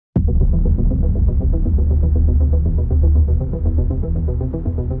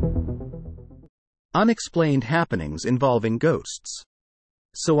Unexplained happenings involving ghosts.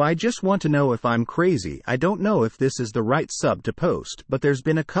 So I just want to know if I'm crazy. I don't know if this is the right sub to post, but there's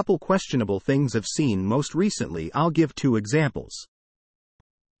been a couple questionable things I've seen most recently. I'll give 2 examples.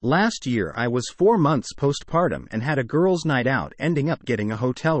 Last year I was 4 months postpartum and had a girls' night out, ending up getting a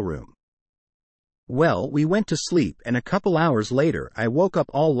hotel room. Well, we went to sleep and a couple hours later I woke up,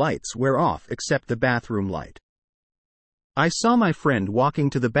 all lights were off except the bathroom light. I saw my friend walking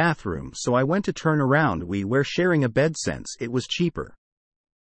to the bathroom, so I went to turn around. We were sharing a bed since it was cheaper.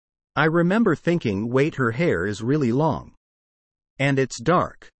 I remember thinking, wait, her hair is really long. And it's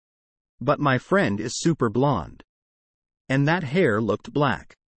dark. But my friend is super blonde. And that hair looked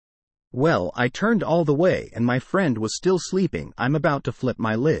black. Well, I turned all the way and my friend was still sleeping. I'm about to flip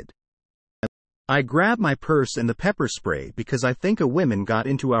my lid. I grab my purse and the pepper spray because I think a woman got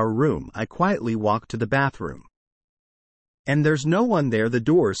into our room. I quietly walk to the bathroom. And there's no one there, the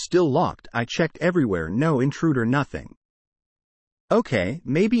door's still locked. I checked everywhere, no intruder, nothing. Okay,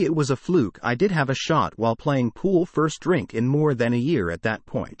 maybe it was a fluke. I did have a shot while playing pool, first drink in more than a year at that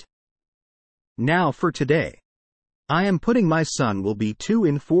point. Now for today. I am putting my son will be 2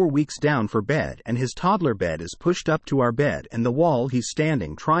 in 4 weeks down for bed, and his toddler bed is pushed up to our bed and the wall. He's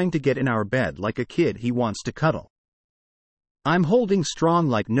standing trying to get in our bed like a kid he wants to cuddle. I'm holding strong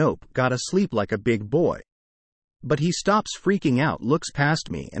like nope, gotta sleep like a big boy. But he stops freaking out, looks past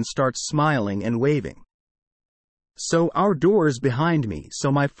me and starts smiling and waving. So our door is behind me,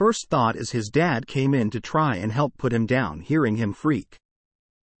 so my first thought is his dad came in to try and help put him down, hearing him freak.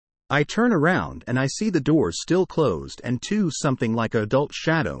 I turn around and I see the door still closed and something like an adult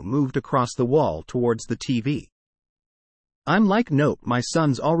shadow moved across the wall towards the TV. I'm like, nope, my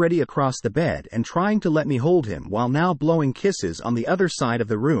son's already across the bed and trying to let me hold him while now blowing kisses on the other side of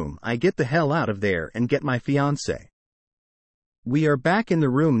the room. I get the hell out of there and get my fiance. We are back in the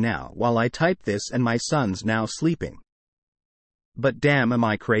room now while I type this and my son's now sleeping. But damn, am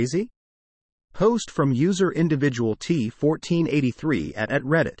I crazy? Post from user individual T1483 at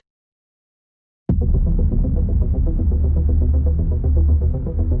Reddit.